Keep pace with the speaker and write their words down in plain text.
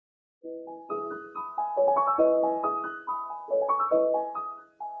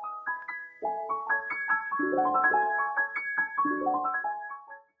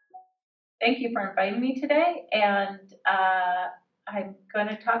thank you for inviting me today, and I'm going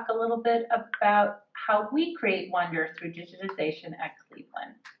to talk a little bit about how we create wonder through digitization at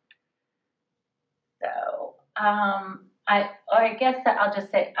Cleveland. So I guess that I'll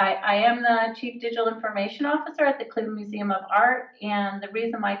just say I am the Chief Digital Information Officer at the Cleveland Museum of Art, and the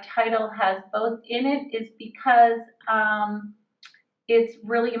reason my title has both in it is because it's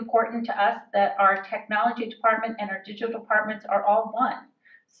really important to us that our technology department and our digital departments are all one,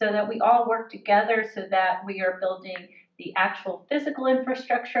 so that we all work together so that we are building the actual physical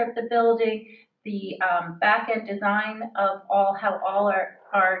infrastructure of the building, the back-end design of how all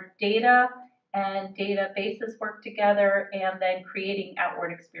our data and databases work together, and then creating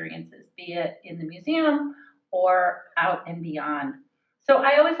outward experiences, be it in the museum or out and beyond. So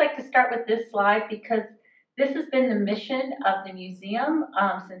I always like to start with this slide because this has been the mission of the museum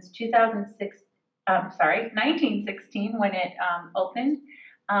since 1916 when it opened.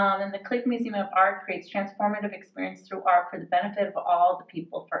 And the Cleveland Museum of Art creates transformative experience through art for the benefit of all the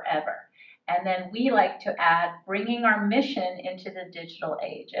people forever. And then we like to add bringing our mission into the digital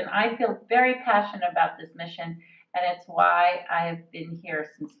age. And I feel very passionate about this mission, and it's why I have been here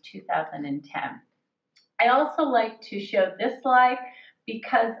since 2010. I also like to show this slide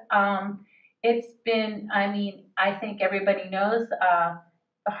because it's been, I think everybody knows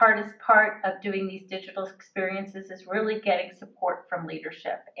the hardest part of doing these digital experiences is really getting support from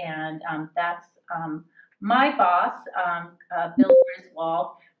leadership. And that's my boss, Bill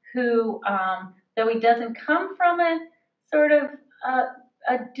Griswold, who, though he doesn't come from a sort of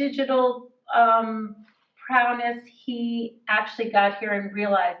a digital prowess, he actually got here and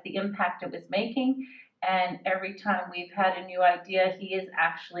realized the impact it was making. And every time we've had a new idea, he has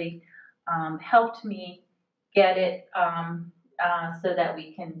actually helped me get it so that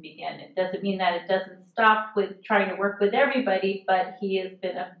we can begin. It doesn't mean that it doesn't stop with trying to work with everybody, but he has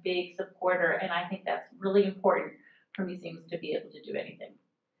been a big supporter, and I think that's really important for museums to be able to do anything.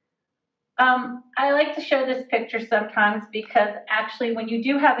 I like to show this picture sometimes because actually when you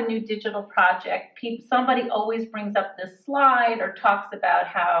do have a new digital project, somebody always brings up this slide or talks about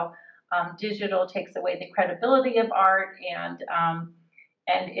how digital takes away the credibility of art, and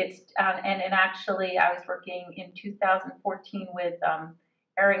actually I was working in 2014 with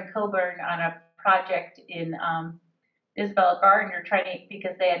Erin Coburn on a project in Isabella Gardner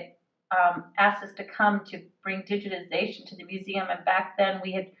because they had asked us to come to bring digitization to the museum, and back then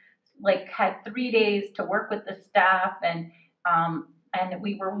we had had 3 days to work with the staff, and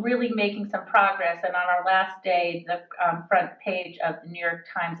we were really making some progress. And on our last day, the front page of the New York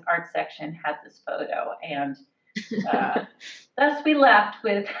Times art section had this photo, and thus we left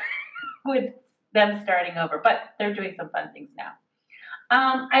with them starting over. But they're doing some fun things now.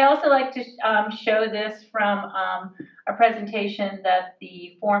 I also like to show this from a presentation that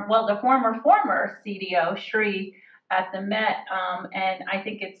the former CDO, Shri, at the Met, and I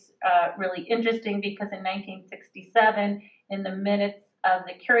think it's really interesting because in 1967, in the minutes of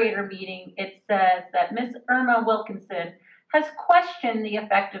the curator meeting, it says that Miss Irma Wilkinson has questioned the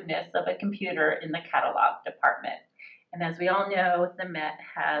effectiveness of a computer in the catalog department. And as we all know, the Met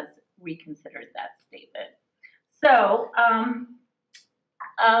has reconsidered that statement. So,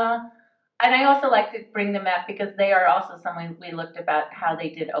 and I also like to bring the Met because they are also someone we looked about how they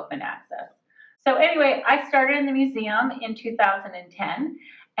did open access. So anyway, I started in the museum in 2010,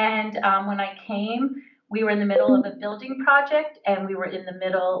 and when I came, we were in the middle of a building project, and we were in the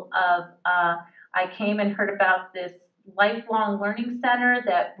middle of, I came and heard about this lifelong learning center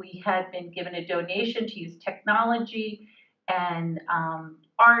that we had been given a donation to use technology and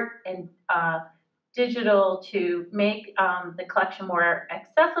art and digital to make the collection more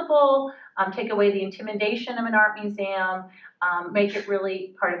accessible, take away the intimidation of an art museum, make it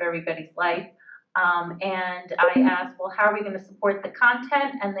really part of everybody's life. And I asked, well, how are we going to support the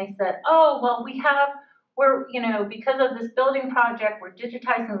content? And they said, oh, well, because of this building project, we're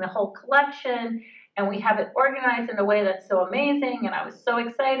digitizing the whole collection, and we have it organized in a way that's so amazing. And I was so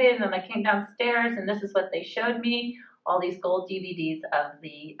excited, and I came downstairs, and this is what they showed me, all these gold DVDs of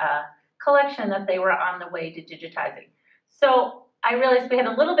the collection that they were on the way to digitizing. So I realized we had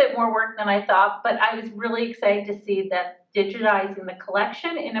a little bit more work than I thought, but I was really excited to see that digitizing the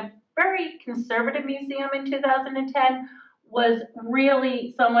collection in a very conservative museum in 2010 was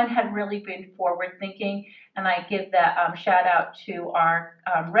really, someone had really been forward thinking, and I give that shout out to our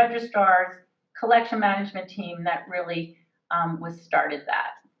registrars, collection management team that really started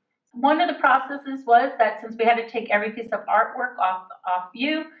that. One of the processes was that since we had to take every piece of artwork off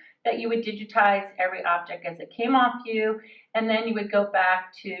view, that you would digitize every object as it came off view, and then you would go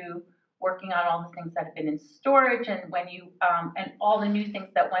back to working on all the things that have been in storage, and when you and all the new things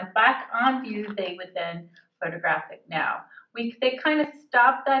that went back on view, they would then photograph it now. They kind of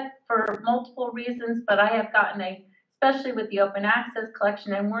stopped that for multiple reasons, but I have gotten especially with the open access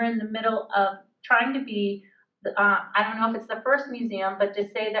collection, and we're in the middle of trying to be, I don't know if it's the first museum, but to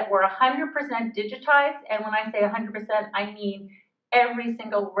say that we're 100% digitized, and when I say 100%, I mean every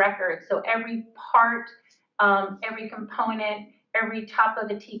single record. So every part, every component, every top of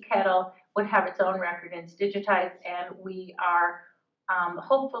the tea kettle would have its own record, and it's digitized, and we are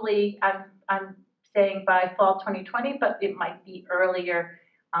hopefully, I'm saying by fall 2020, but it might be earlier.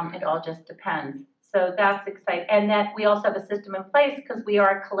 It all just depends. So that's exciting. And that we also have a system in place because we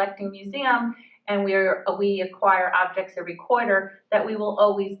are a collecting museum and we acquire objects every quarter, that we will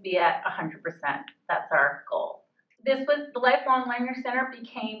always be at 100%. That's our goal. This was the Lifelong Learning Center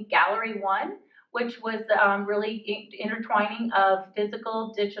became Gallery 1, which was really intertwining of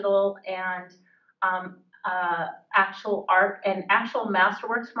physical, digital, and actual art and actual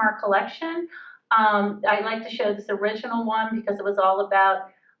masterworks from our collection. I like to show this original one because it was all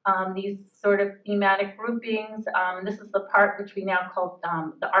about these sort of thematic groupings. This is the part which we now call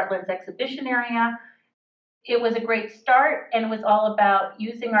the Artlands exhibition area. It was a great start, and it was all about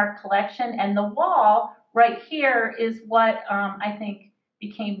using our collection, and the wall right here is what I think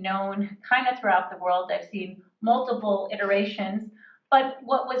became known kind of throughout the world. I've seen multiple iterations, but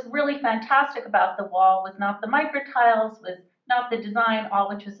what was really fantastic about the wall was not the microtiles, was not the design, all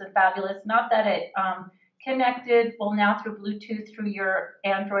which was fabulous, not that it connected, well, now through Bluetooth, through your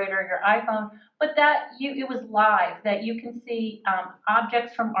Android or your iPhone, but that it was live, that you can see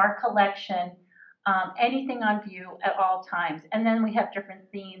objects from our collection, anything on view at all times. And then we have different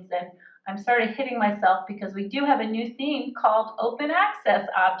themes, and I'm sort of hitting myself because we do have a new theme called open access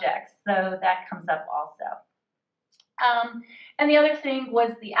objects, so that comes up also. And the other thing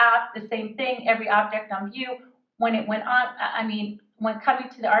was the app, the same thing, every object on view. When it went on, I mean, when coming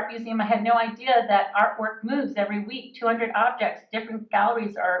to the art museum, I had no idea that artwork moves every week. 200 objects, different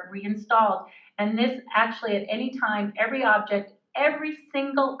galleries are reinstalled. And this actually at any time, every object, every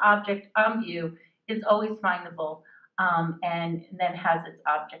single object on view is always findable, and then has its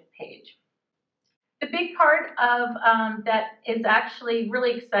object page. The big part of that is actually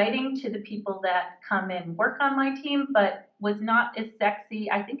really exciting to the people that come and work on my team, but was not as sexy.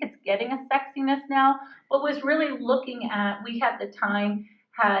 I think it's getting a sexiness now, but was really looking at, we had the time,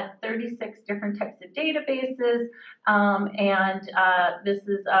 had 36 different types of databases, and this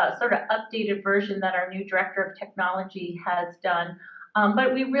is a sort of updated version that our new director of technology has done.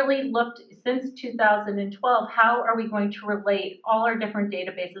 But we really looked since 2012, how are we going to relate all our different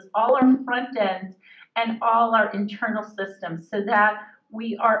databases, all our front ends, and all our internal systems so that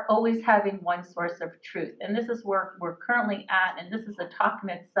we are always having one source of truth. And this is where we're currently at, and this is a talk in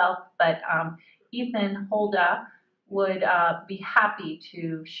itself, but Ethan Holda would be happy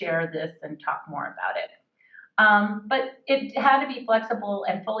to share this and talk more about it. But it had to be flexible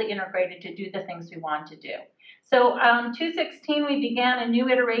and fully integrated to do the things we want to do. So 2016, we began a new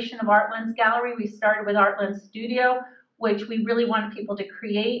iteration of Artlands Gallery. We started with Artlands Studio, which we really wanted people to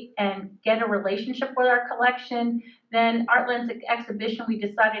create and get a relationship with our collection. Then Artlands Exhibition, we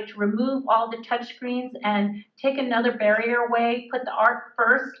decided to remove all the touchscreens and take another barrier away, put the art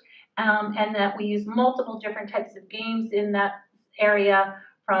first, and that we use multiple different types of games in that area,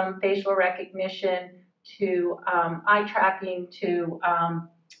 from facial recognition to eye tracking to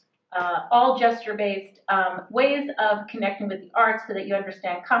all gesture-based ways of connecting with the art so that you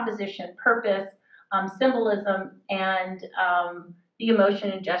understand composition, purpose, symbolism, and the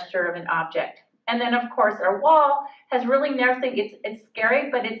emotion and gesture of an object. And then, of course, our wall has really nothing. It's scary,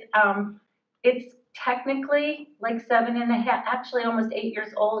 but it's technically like 7.5, actually almost 8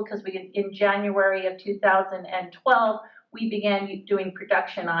 years old, because in January of 2012 we began doing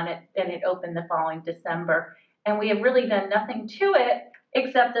production on it, and it opened the following December. And we have really done nothing to it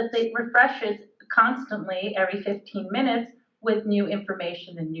except that it refreshes constantly every 15 minutes with new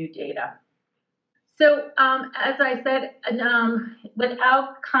information and new data. So as I said,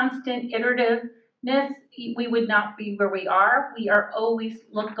 without constant iterativeness, we would not be where we are. We are always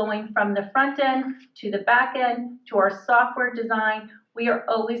going from the front end to the back end to our software design. We are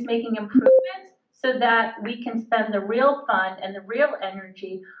always making improvements so that we can spend the real fun and the real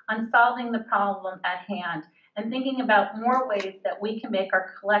energy on solving the problem at hand and thinking about more ways that we can make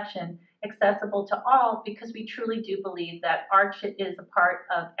our collection accessible to all, because we truly do believe that art is a part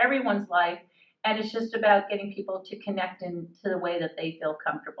of everyone's life. And it's just about getting people to connect into the way that they feel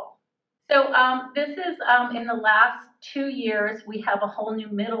comfortable. So this is in the last 2 years, we have a whole new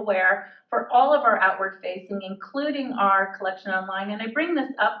middleware for all of our outward facing, including our collection online. And I bring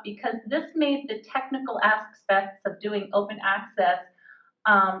this up because this made the technical aspects of doing open access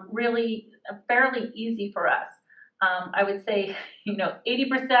really fairly easy for us. I would say,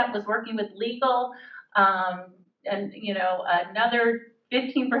 80% was working with legal, and another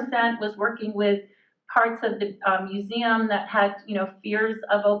 15% was working with parts of the museum that had fears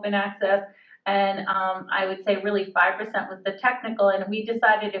of open access, and I would say really 5% was the technical. And we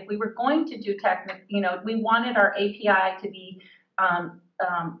decided if we were going to do technical, we wanted our API to be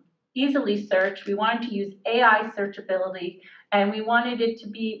easily searched. We wanted to use AI searchability, and we wanted it to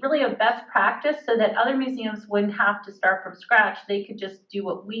be really a best practice so that other museums wouldn't have to start from scratch. They could just do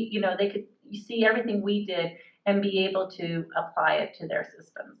what they could see everything we did and be able to apply it to their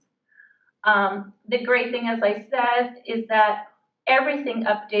systems. The great thing, as I said, is that everything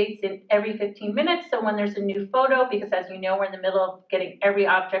updates in every 15 minutes. So when there's a new photo, because as you know, we're in the middle of getting every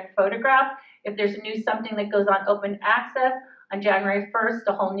object photographed, if there's a new something that goes on open access, on January 1st,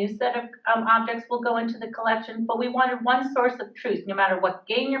 a whole new set of objects will go into the collection. But we wanted one source of truth, no matter what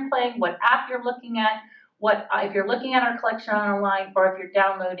game you're playing, what app you're looking at, if you're looking at our collection online, or if you're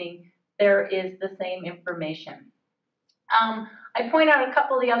downloading, there is the same information. I point out a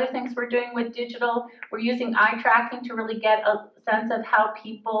couple of the other things we're doing with digital. We're using eye tracking to really get a sense of how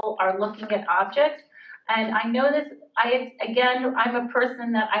people are looking at objects. And I know this, I'm a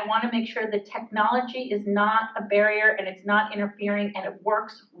person that I want to make sure the technology is not a barrier and it's not interfering and it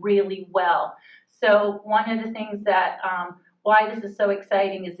works really well. So one of the things that, why this is so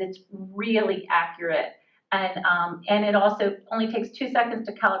exciting is it's really accurate. And it also only takes 2 seconds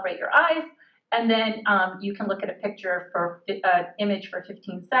to calibrate your eyes. And then you can look at a picture for image for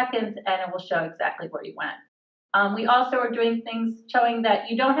 15 seconds and it will show exactly where you went. We also are doing things showing that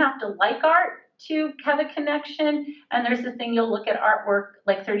you don't have to like art to have a connection. And there's this thing, you'll look at artwork,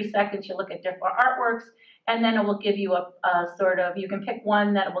 like 30 seconds, you'll look at different artworks, and then it will give you a sort of, you can pick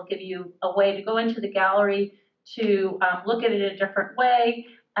one that will give you a way to go into the gallery to look at it a different way.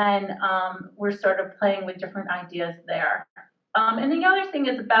 And we're sort of playing with different ideas there. And the other thing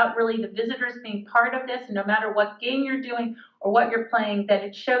is about really the visitors being part of this, and no matter what game you're doing or what you're playing, that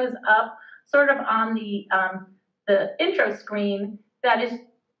it shows up sort of on the intro screen that is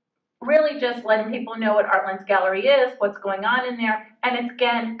really just letting people know what Artland's Gallery is, what's going on in there, and it's,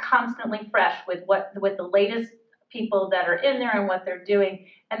 again, constantly fresh with the latest people that are in there and what they're doing.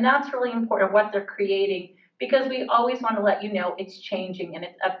 And that's really important, what they're creating, because we always want to let you know it's changing and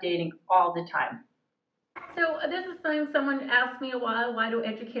it's updating all the time. So this is something someone asked me a while, why do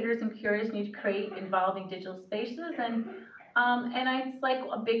educators and curators need to create involving digital spaces? And it's like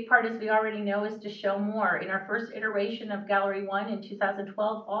a big part, as we already know, is to show more. In our first iteration of Gallery 1 in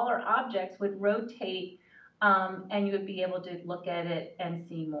 2012, all our objects would rotate and you would be able to look at it and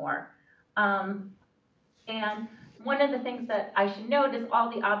see more. And one of the things that I should note is all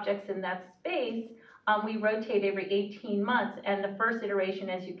the objects in that space, we rotate every 18 months. And the first iteration,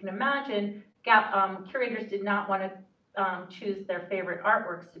 as you can imagine, curators did not want to choose their favorite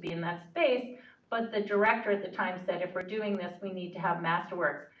artworks to be in that space, but the director at the time said, if we're doing this, we need to have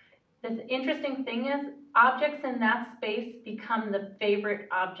masterworks. The interesting thing is, objects in that space become the favorite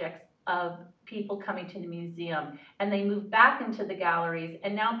objects of people coming to the museum, and they move back into the galleries,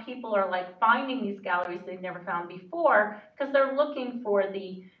 and now people are like finding these galleries they've never found before because they're looking for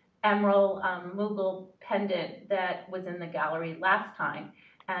the emerald Mughal pendant that was in the gallery last time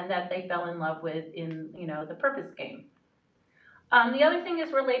and that they fell in love with in the Purpose game. The other thing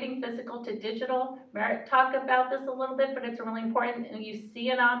is relating physical to digital. Merritt talked about this a little bit, but it's really important. When you see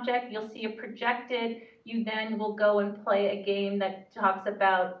an object, you'll see it projected. You then will go and play a game that talks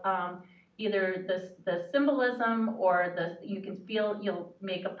about either the symbolism or you'll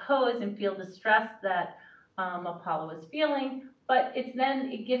make a pose and feel the stress that Apollo is feeling. But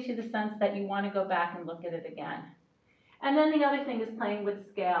it gives you the sense that you want to go back and look at it again. And then the other thing is playing with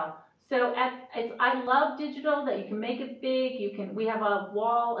scale. So I love digital, that you can make it big. We have a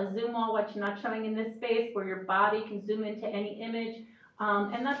zoom wall, which you're not showing in this space, where your body can zoom into any image,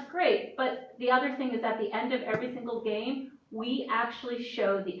 and that's great. But the other thing is, at the end of every single game, we actually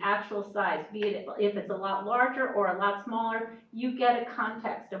show the actual size, be it if it's a lot larger or a lot smaller. You get a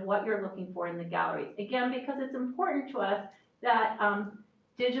context of what you're looking for in the galleries. Again, because it's important to us that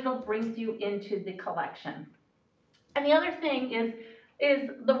digital brings you into the collection. And the other thing is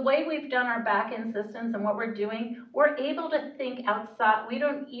the way we've done our back-end systems and what we're doing, we're able to think outside. We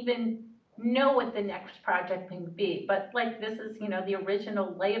don't even know what the next project can be, but like this is, the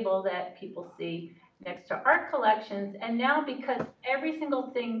original label that people see. next to art collections. And now, because every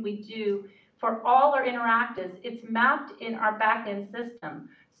single thing we do for all our interactives, it's mapped in our back-end system.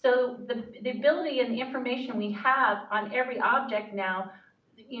 So the ability and the information we have on every object now,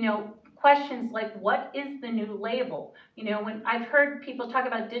 questions like, what is the new label? When I've heard people talk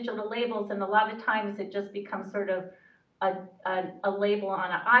about digital labels, and a lot of times it just becomes sort of a label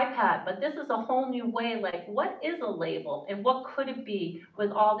on an iPad, but this is a whole new way, like, what is a label and what could it be with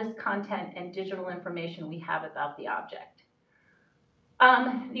all this content and digital information we have about the object?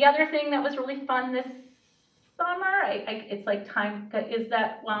 The other thing that was really fun this summer, it's like time, is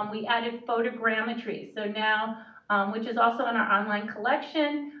that we added photogrammetry. So now, which is also in our online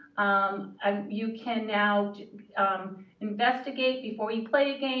collection, you can now investigate before you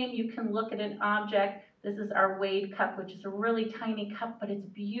play a game. You can look at an object. This is our Wade cup, which is a really tiny cup, but it's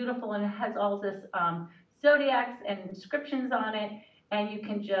beautiful, and it has all this zodiacs and inscriptions on it, and you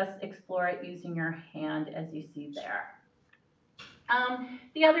can just explore it using your hand, as you see there.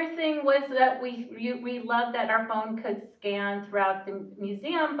 The other thing was that we loved that our phone could scan throughout the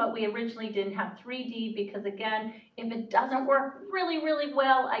museum, but we originally didn't have 3D because, again, if it doesn't work really, really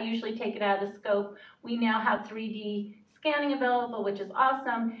well, I usually take it out of the scope. We now have 3D scanning available, which is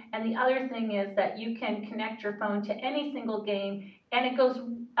awesome. And the other thing is that you can connect your phone to any single game, and it goes,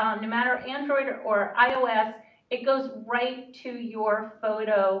 no matter Android or iOS, it goes right to your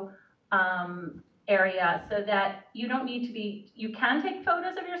photo area, so that you don't need to be, you can take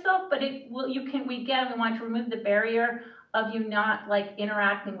photos of yourself, but we want to remove the barrier of you not like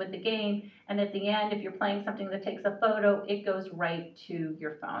interacting with the game. And at the end, if you're playing something that takes a photo, it goes right to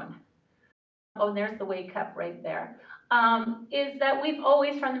your phone. Oh, and there's the Wade cup right there. Is that we've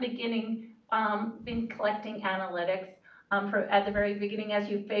always, from the beginning, been collecting analytics. At the very beginning, as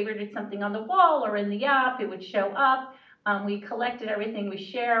you favorited something on the wall or in the app, it would show up. We collected everything we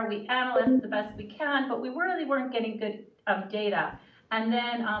share, we analyzed the best we can, but we really weren't getting good data. And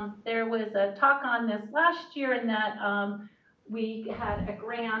then there was a talk on this last year, in that we had a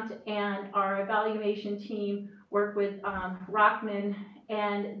grant, and our evaluation team worked with Rockman,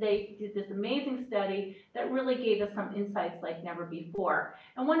 and they did this amazing study that really gave us some insights like never before.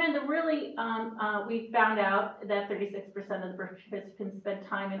 And one of the really, we found out that 36% of the participants spent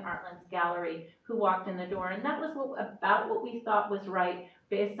time in Artland's gallery who walked in the door, and that was about what we thought was right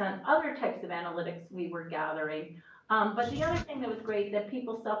based on other types of analytics we were gathering. But the other thing that was great, that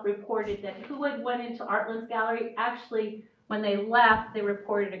people self-reported that who had went into Artland's gallery, actually, when they left, they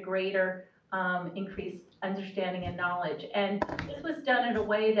reported a greater increased understanding and knowledge. And this was done in a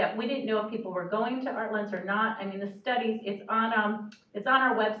way that we didn't know if people were going to Artlands or not. I mean, the studies, it's on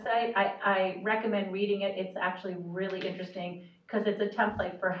our website. I recommend reading it. It's actually really interesting because it's a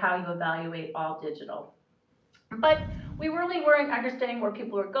template for how you evaluate all digital. But we really weren't understanding where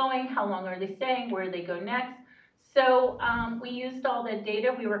people were going, how long are they staying, where do they go next. So we used all the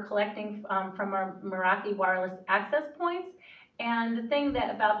data we were collecting from our Meraki wireless access points. And the thing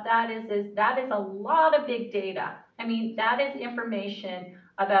about that is that is a lot of big data. I mean, that is information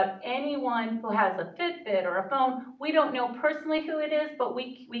about anyone who has a Fitbit or a phone. We don't know personally who it is, but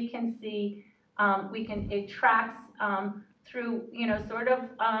we can see, it tracks through, sort of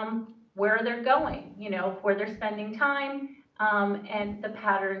where they're going, where they're spending time, and the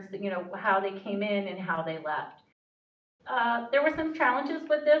patterns, how they came in and how they left. There were some challenges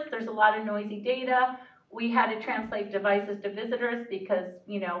with this. There's a lot of noisy data. We had to translate devices to visitors because,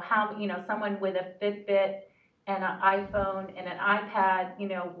 someone with a Fitbit and an iPhone and an iPad,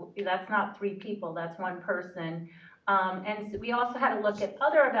 that's not 3 people, that's 1 person. And so we also had to look at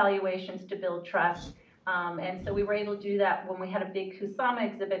other evaluations to build trust. And so we were able to do that when we had a big Kusama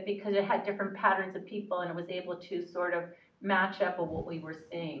exhibit, because it had different patterns of people, and it was able to sort of match up with what we were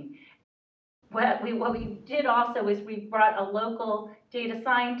seeing. What we did also is we brought a local data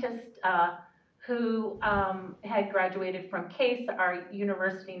scientist who had graduated from Case, our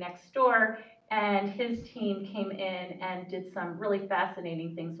university next door, and his team came in and did some really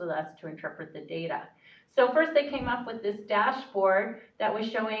fascinating things with us to interpret the data. So first they came up with this dashboard that was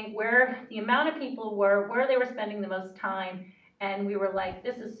showing where the amount of people were, where they were spending the most time, and we were like,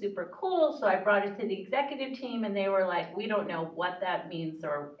 this is super cool. So I brought it to the executive team, and they were like, we don't know what that means,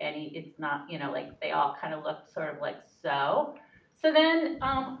 or it's not, like they all kind of looked sort of like, so. So then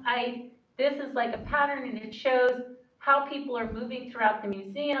this is like a pattern, and it shows how people are moving throughout the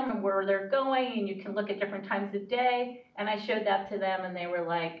museum and where they're going, and you can look at different times of day. And I showed that to them, and they were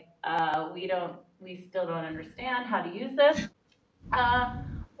like, we still don't understand how to use this.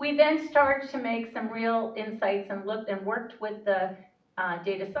 We then started to make some real insights and looked and worked with the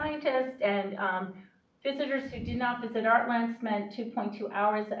data scientists, and visitors who did not visit Artland spent 2.2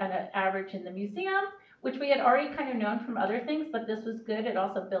 hours at an average in the museum. which we had already kind of known from other things, but this was good. It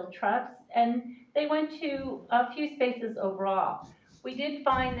also built trust, and they went to a few spaces overall. We did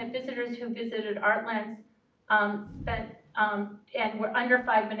find that visitors who visited Artlands spent and were under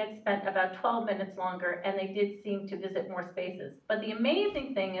 5 minutes, spent about 12 minutes longer, and they did seem to visit more spaces. But the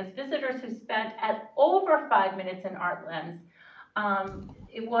amazing thing is visitors who spent at over 5 minutes in Artlands,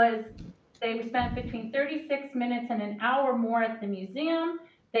 they spent between 36 minutes and an hour more at the museum.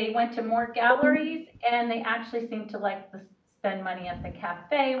 They went to more galleries, and they actually seemed to like the spend money at the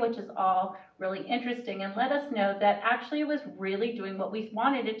cafe, which is all really interesting, and let us know that actually it was really doing what we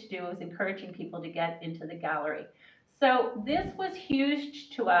wanted it to do. It was encouraging people to get into the gallery. So this was huge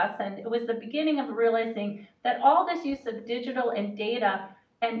to us, and it was the beginning of realizing that all this use of digital and data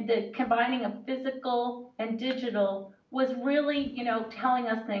and the combining of physical and digital was really, telling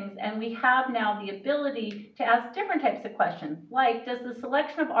us things. And we have now the ability to ask different types of questions, like, does the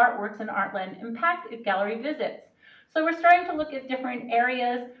selection of artworks in Artland impact gallery visits? So we're starting to look at different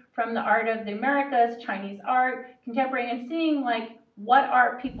areas from the art of the Americas, Chinese art, contemporary, and seeing like what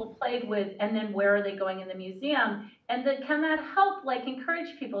art people played with, and then where are they going in the museum, and then can that help like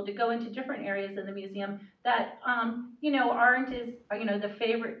encourage people to go into different areas in the museum that aren't as the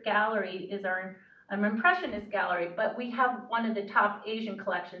favorite gallery is our Impressionist gallery, but we have one of the top Asian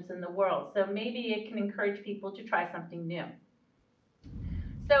collections in the world, so maybe it can encourage people to try something new.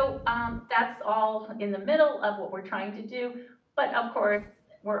 So that's all in the middle of what we're trying to do, but of course,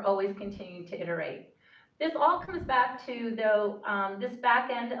 we're always continuing to iterate. This all comes back to, though, this back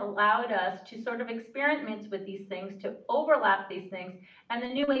end allowed us to sort of experiment with these things, to overlap these things, and the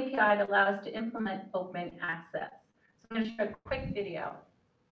new API allows us to implement open access. So I'm going to show a quick video.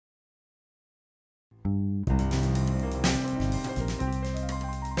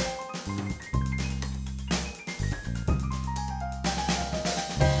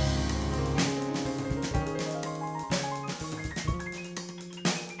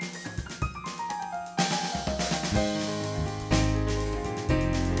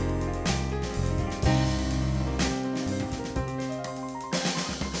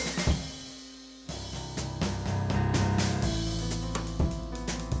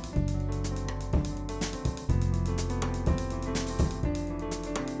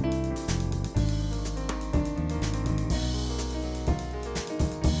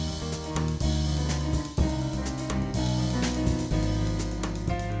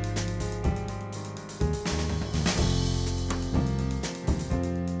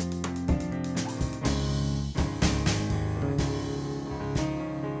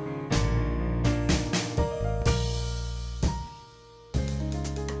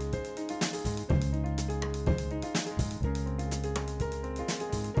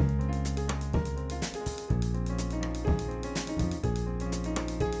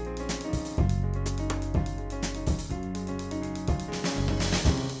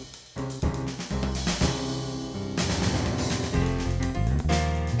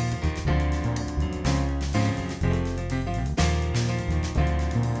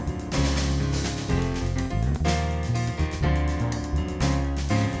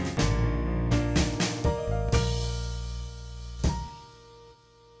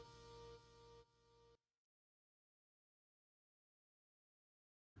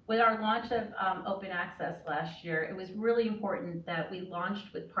 With our launch of open access last year, it was really important that we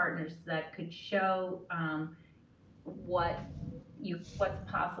launched with partners that could show what's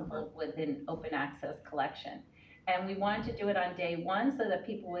possible with an open access collection. And we wanted to do it on day one so that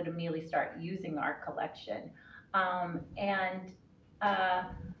people would immediately start using our collection. And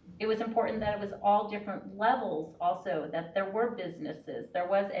it was important that it was all different levels also, that there were businesses, there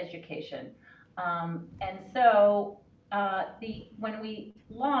was education. And so when we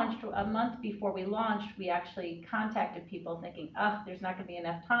launched, a month before we launched, we actually contacted people thinking, there's not going to be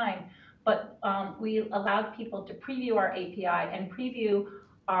enough time. But we allowed people to preview our API and preview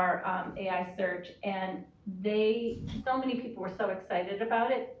our AI search, and so many people were so excited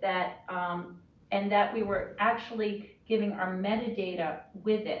about it that, and that we were actually giving our metadata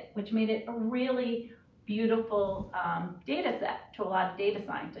with it, which made it a really beautiful data set to a lot of data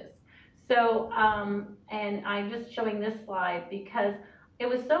scientists. So, and I'm just showing this slide because it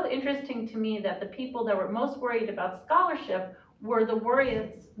was so interesting to me that the people that were most worried about scholarship were the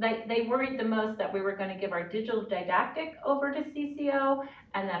worrieds. They worried the most that we were going to give our digital didactic over to CCO,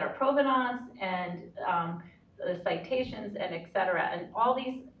 and that our provenance and the citations and et cetera, and all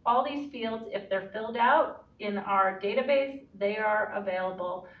these fields, if they're filled out in our database, they are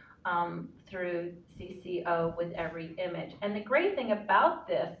available through CCO with every image. And the great thing about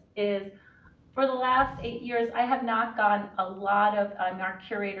this is For the last 8 years, I have not gone a lot of, our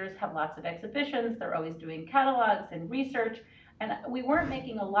curators have lots of exhibitions, they're always doing catalogs and research, and we weren't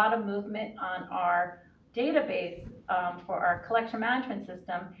making a lot of movement on our database for our collection management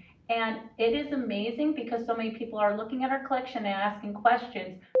system. And it is amazing because so many people are looking at our collection and asking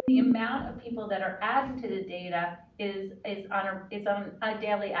questions. The amount of people that are adding to the data is on a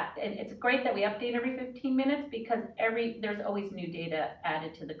daily app, and it's great that we update every 15 minutes because there's always new data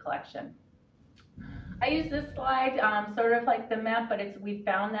added to the collection. I use this slide, sort of like the map, but we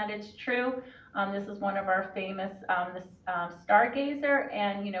found that it's true. This is one of our famous Stargazer,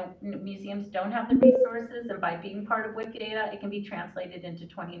 and museums don't have the resources, and by being part of Wikidata, it can be translated into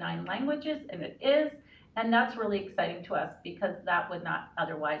 29 languages, and it is, and that's really exciting to us because that would not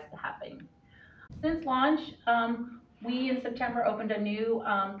otherwise happen. Since launch, we in September opened a new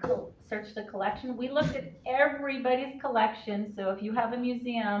Search the Collection. We looked at everybody's collection. So if you have a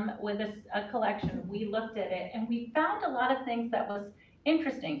museum with a collection, we looked at it and we found a lot of things that was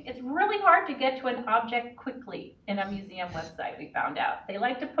interesting. It's really hard to get to an object quickly in a museum website, we found out. They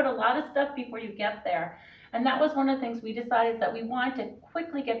like to put a lot of stuff before you get there. And that was one of the things we decided, that we wanted to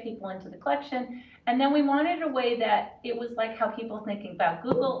quickly get people into the collection. And then we wanted a way that it was like how people are thinking about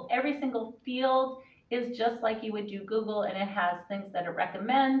Google. Every single field is just like you would do Google, and it has things that it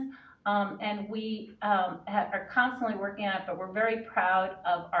recommends. And we are constantly working on it, but we're very proud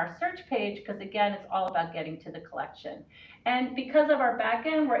of our search page because, again, it's all about getting to the collection. And because of our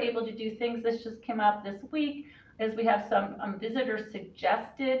backend, we're able to do things. This just came up this week, is we have some visitors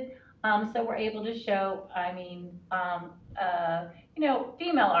suggested. So we're able to show,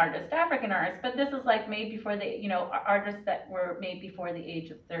 female artists, African artists, but this is like made before artists that were made before the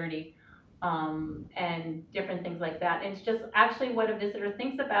age of 30. And different things like that. It's just actually what a visitor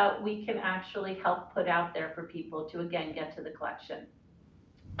thinks about, we can actually help put out there for people to, again, get to the collection.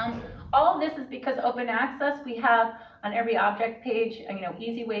 All of this is because open access. We have on every object page,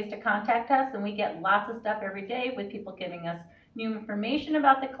 easy ways to contact us, and we get lots of stuff every day with people giving us new information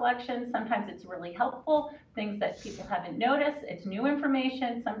about the collection. Sometimes it's really helpful, things that people haven't noticed. It's new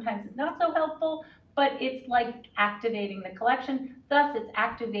information. Sometimes it's not so helpful, but it's like activating the collection. Thus, it's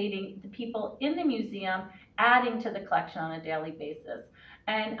activating the people in the museum, adding to the collection on a daily basis.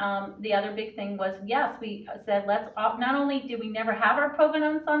 And the other big thing was, yes, we said, not only did we never have our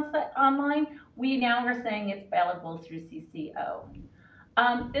provenance online, we now are saying it's available through CCO.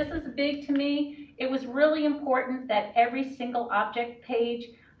 This is big to me. It was really important that every single object page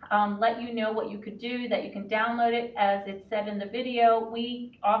let you know what you could do, that you can download it. As it said in the video,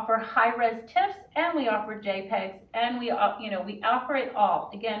 we offer high-res TIFFs and we offer JPEGs, and we offer it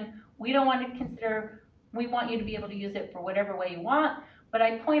all. Again, we don't want to consider, we want you to be able to use it for whatever way you want. But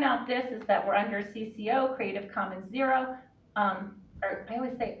I point out this is that we're under CCO, Creative Commons 0, or I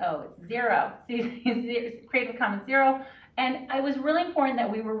always say it's 0, Creative Commons 0. And it was really important that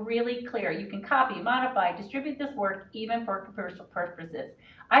we were really clear. You can copy, modify, distribute this work even for commercial purposes.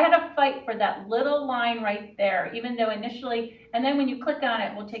 I had to fight for that little line right there, even though initially, and then when you click on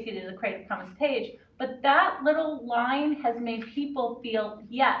it, we'll take you to the Creative Commons page. But that little line has made people feel,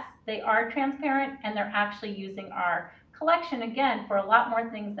 yes, they are transparent and they're actually using our collection, again, for a lot more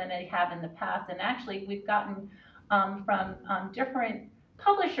things than they have in the past. And actually, we've gotten from different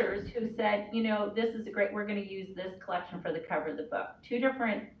publishers who said, this is great, we're going to use this collection for the cover of the book. 2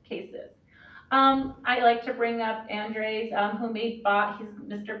 different cases. I like to bring up Andres, who made Bot. He's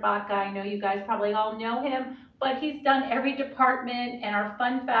Mr. Bot guy. I know you guys probably all know him, but he's done every department and our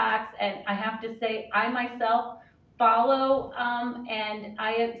fun facts. And I have to say, I myself follow and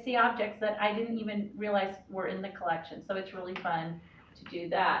I see objects that I didn't even realize were in the collection. So it's really fun to do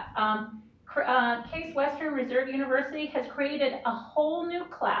that. Case Western Reserve University has created a whole new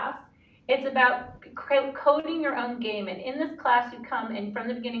class. It's about coding your own game. And in this class, you come and from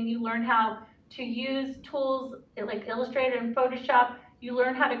the beginning, you learn how to use tools like Illustrator and Photoshop. You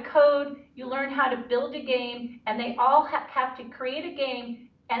learn how to code, you learn how to build a game, and they all have to create a game.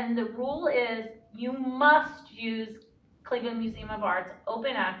 And the rule is you must use Cleveland Museum of Art's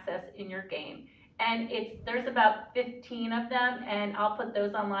open access in your game. And there's about 15 of them, and I'll put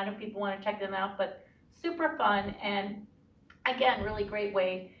those online if people want to check them out, but super fun, and again, really great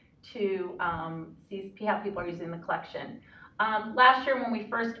way to see how people are using the collection. Last year when we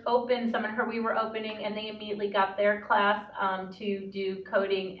first opened, someone heard we were opening, and they immediately got their class to do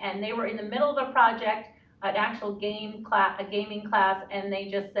coding, and they were in the middle of a project, an actual gaming class, and they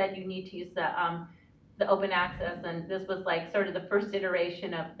just said you need to use the open access, and this was like sort of the first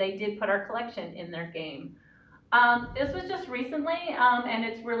iteration of, they did put our collection in their game. This was just recently, and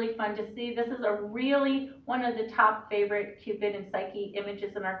it's really fun to see. This is a really one of the top favorite Cupid and Psyche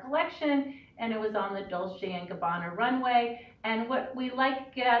images in our collection, and it was on the Dolce & Gabbana runway. And what we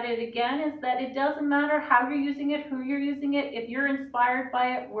like at it again is that it doesn't matter how you're using it, who you're using it. If you're inspired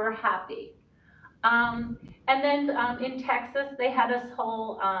by it, we're happy. Um, and then in Texas, they had us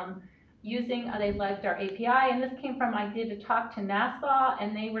whole using, they liked our API, and this came from, I did a talk to NASA,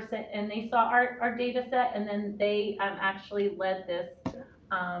 and they saw our data set, and then they actually led this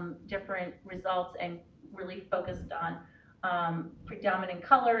different results and really focused on predominant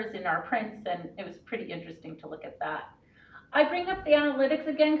colors in our prints, and it was pretty interesting to look at that. I bring up the analytics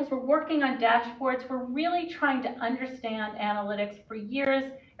again because we're working on dashboards. We're really trying to understand analytics. For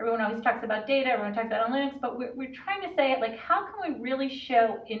years, everyone always talks about data, everyone talks about analytics, but we're trying to say it like, how can we really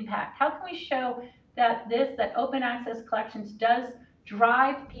show impact? How can we show that that open access collections does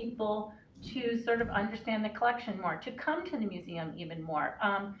drive people to sort of understand the collection more, to come to the museum even more?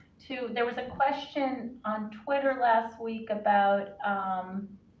 There was a question on Twitter last week about,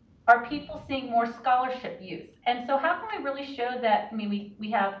 are people seeing more scholarship use? And so how can we really show that? I mean,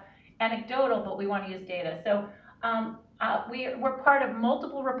 we have anecdotal, but we want to use data. So we're part of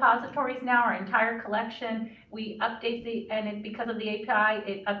multiple repositories now, our entire collection. We update because of the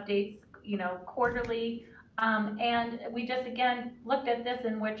API, it updates, quarterly. And we just, again, looked at this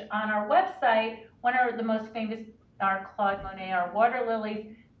in which on our website, one of the most famous, our Claude Monet, our water lilies,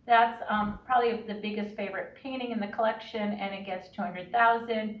 that's probably the biggest favorite painting in the collection, and it gets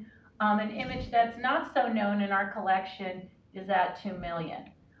 200,000. An image that's not so known in our collection is at 2 million.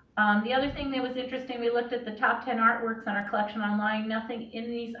 The other thing that was interesting, we looked at the top 10 artworks in our collection online. Nothing in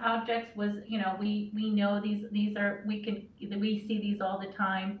these objects was, we know these are, we see these all the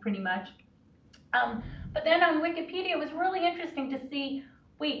time pretty much. But then on Wikipedia, it was really interesting to see,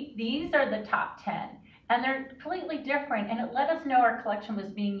 wait, these are the top 10. And they're completely different, and it let us know our collection was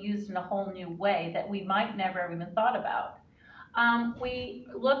being used in a whole new way that we might never have even thought about. We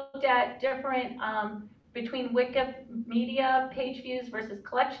looked at different between Wikimedia page views versus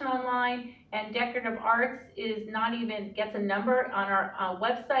collection online, and decorative arts is not even gets a number on our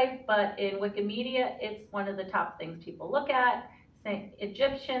website, but in Wikimedia, it's one of the top things people look at. Say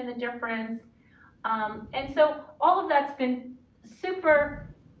Egyptian, the difference. And so all of that's been super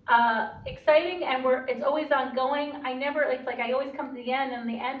exciting, and it's always ongoing. It's like I always come to the end, and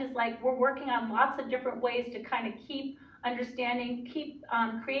the end is like we're working on lots of different ways to kind of keep understanding, keep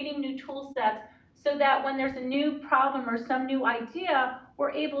creating new tool sets, so that when there's a new problem or some new idea,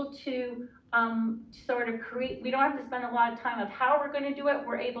 we're able to sort of create. We don't have to spend a lot of time of how we're going to do it.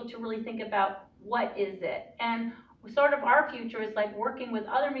 We're able to really think about what is it. And sort of our future is like working with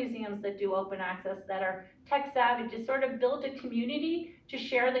other museums that do open access, that are tech savvy, to sort of build a community to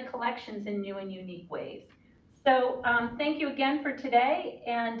share the collections in new and unique ways. So thank you again for today.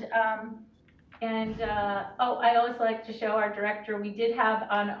 I always like to show our director. We did have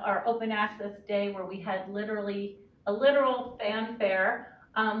on our open access day where we had literally a literal fanfare.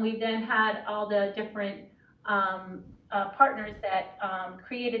 We then had all the different partners that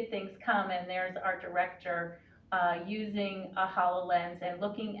created things come, and there's our director using a HoloLens and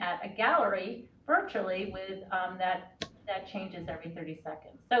looking at a gallery virtually with that changes every 30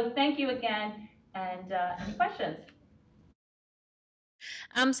 seconds. So thank you again, and any questions?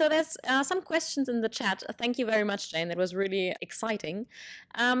 So there's some questions in the chat. Thank you very much, Jane. That was really exciting.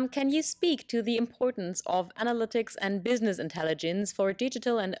 Can you speak to the importance of analytics and business intelligence for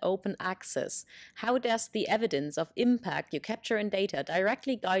digital and open access? How does the evidence of impact you capture in data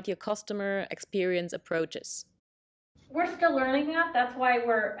directly guide your customer experience approaches? We're still learning that. That's why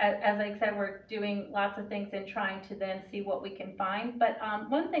as I said, we're doing lots of things and trying to then see what we can find. But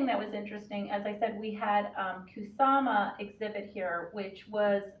one thing that was interesting, as I said, we had Kusama exhibit here, which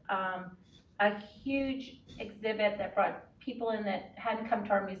was a huge exhibit that brought people in that hadn't come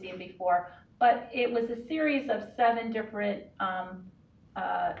to our museum before. But it was a series of 7 different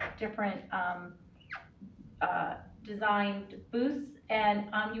designed booths, and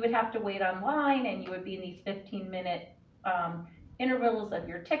you would have to wait online, and you would be in these 15-minute intervals of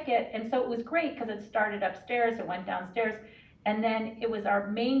your ticket. And so it was great because it started upstairs, it went downstairs, and then it was our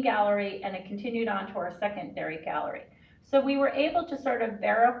main gallery, and it continued on to our secondary gallery. So we were able to sort of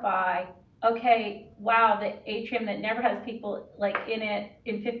verify, okay, wow, the atrium that never has people like in it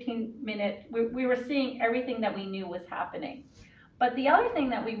in 15 minutes, we were seeing everything that we knew was happening. But the other thing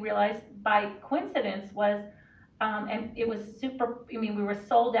that we realized by coincidence was, and it was super, I mean, we were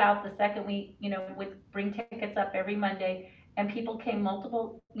sold out the second we, would bring tickets up every Monday, and people came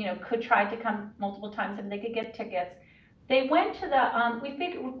multiple, could try to come multiple times if they could get tickets. They went to the,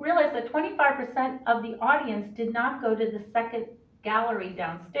 realized that 25% of the audience did not go to the second gallery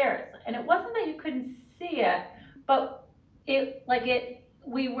downstairs. And it wasn't that you couldn't see it, but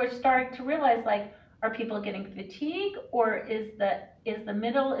we were starting to realize, like, are people getting fatigued, or is the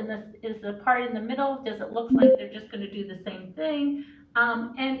middle in this, is the part in the middle, does it look like they're just going to do the same thing?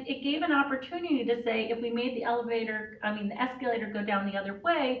 And it gave an opportunity to say, if we made the the escalator go down the other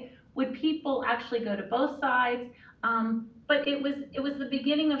way, would people actually go to both sides? But it was the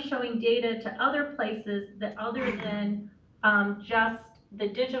beginning of showing data to other places that other than just the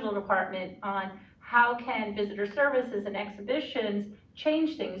digital department on how can visitor services and exhibitions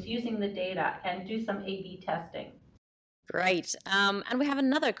change things using the data and do some A/B testing. Great. And we have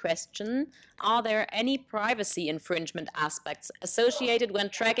another question. Are there any privacy infringement aspects associated when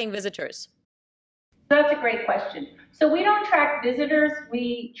tracking visitors? That's a great question. So we don't track visitors,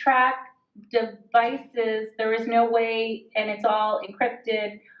 we track devices. There is no way, and it's all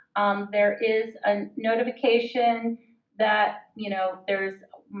encrypted. There is a notification that, there's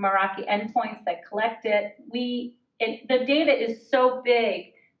Meraki endpoints that collect it. The data is so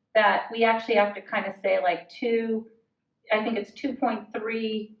big that we actually have to kind of say, like, I think it's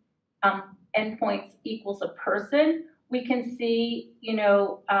 2.3 endpoints equals a person. We can see,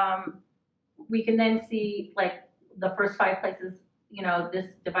 we can then see, like, the first 5 places, this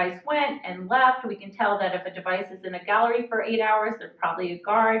device went and left. We can tell that if a device is in a gallery for 8 hours, there's probably a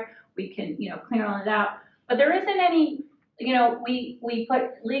guard. We can, clear all that out. But there isn't any, we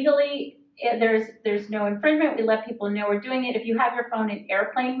put legally, there's no infringement. We let people know we're doing it. If you have your phone in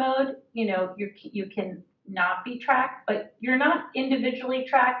airplane mode, you can not be tracked, but you're not individually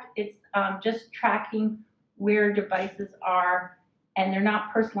tracked. It's just tracking where devices are, and they're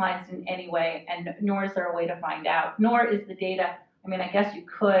not personalized in any way, and nor is there a way to find out, nor is the data, I guess you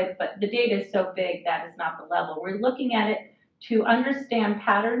could, but the data is so big that is not the level. We're looking at it to understand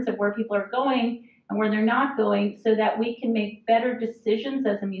patterns of where people are going and where they're not going, so that we can make better decisions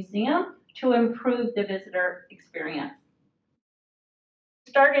as a museum to improve the visitor experience.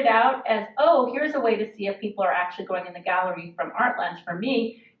 Started out as, oh, here's a way to see if people are actually going in the gallery from ArtLens for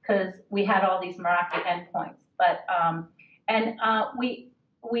me, because we had all these Meraki endpoints. But we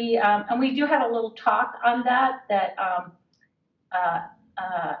do have a little talk on that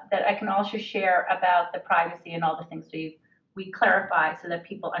I can also share about the privacy and all the things we clarify, so that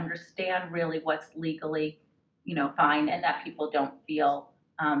people understand really what's legally, fine, and that people don't feel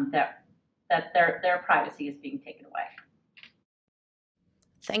that their privacy is being taken away.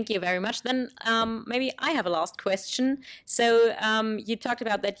 Thank you very much. Then maybe I have a last question. So you talked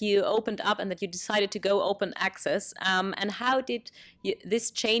about that you opened up and that you decided to go open access. And how did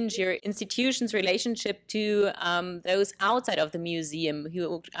this change your institution's relationship to those outside of the museum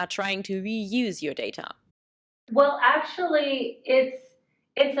who are trying to reuse your data? Well, actually,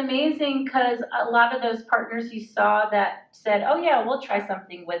 it's amazing, because a lot of those partners you saw that said, "Oh yeah, we'll try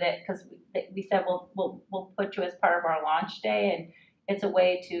something with it," because we said we'll put you as part of our launch day, and it's a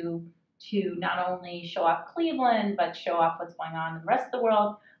way to not only show off Cleveland, but show off what's going on in the rest of the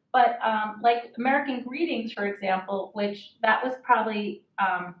world. But like American Greetings, for example, which that was probably,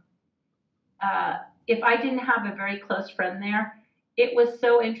 if I didn't have a very close friend there, it was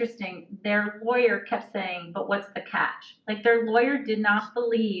so interesting. Their lawyer kept saying, "But what's the catch?" Like, their lawyer did not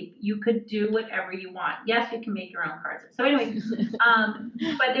believe you could do whatever you want. Yes, you can make your own cards. So anyway,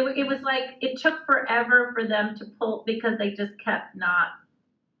 but it was like, it took forever for them to pull, because they just kept not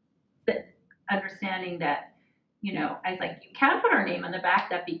understanding that, I was like, you can put our name on the back,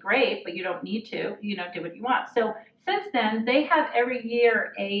 that'd be great, but you don't need to, do what you want. So since then, they have every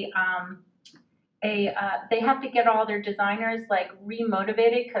year they have to get all their designers, like,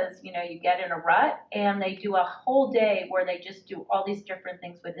 remotivated, because you get in a rut, and they do a whole day where they just do all these different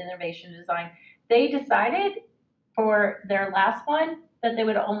things with innovation design. They decided for their last one that they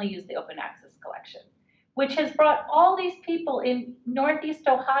would only use the open access collection, which has brought all these people in Northeast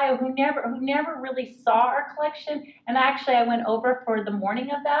Ohio who never really saw our collection. And actually, I went over for the morning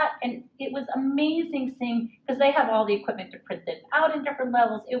of that, and it was amazing seeing, because they have all the equipment to print it out in different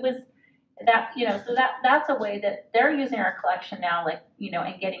levels. It was that, so that's a way that they're using our collection now, like,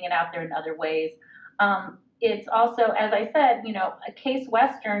 and getting it out there in other ways. It's also, as I said, a Case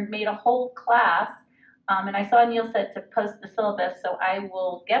Western made a whole class, and I saw Neil said to post the syllabus, so I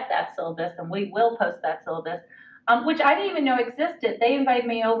will get that syllabus, and we will post that syllabus, which I didn't even know existed. They invited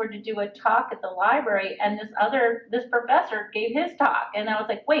me over to do a talk at the library, and this professor gave his talk, and I was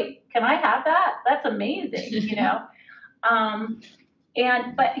like, wait, can I have that? That's amazing,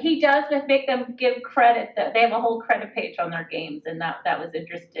 But he does make them give credit. That they have a whole credit page on their games, and that was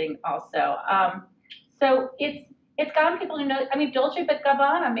interesting also. So it's gotten people to know. I mean, Dolce &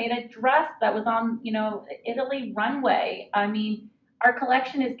 Gabbana made a dress that was on, Italy runway. I mean, our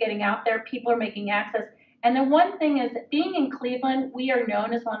collection is getting out there. People are making access. And the one thing is that being in Cleveland, we are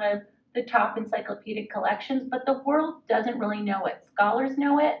known as one of the top encyclopedic collections, but the world doesn't really know it. Scholars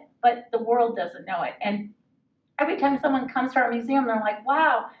know it, but the world doesn't know it. And every time someone comes to our museum, they're like,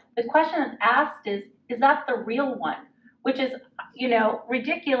 wow, the question that's asked is that the real one? Which is,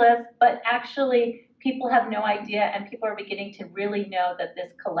 ridiculous, but actually people have no idea, and people are beginning to really know that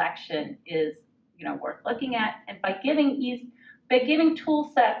this collection is, worth looking at. And by giving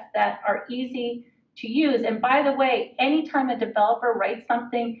tool sets that are easy to use, and by the way, anytime a developer writes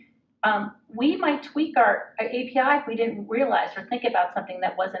something, we might tweak our API if we didn't realize or think about something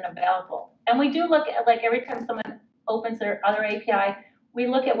that wasn't available. And we do look at, like, every time someone opens their other API, we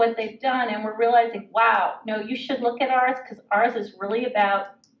look at what they've done and we're realizing, wow, no, you should look at ours, because ours is really about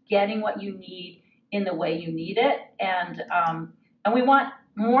getting what you need in the way you need it. And we want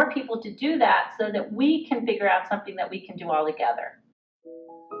more people to do that so that we can figure out something that we can do all together.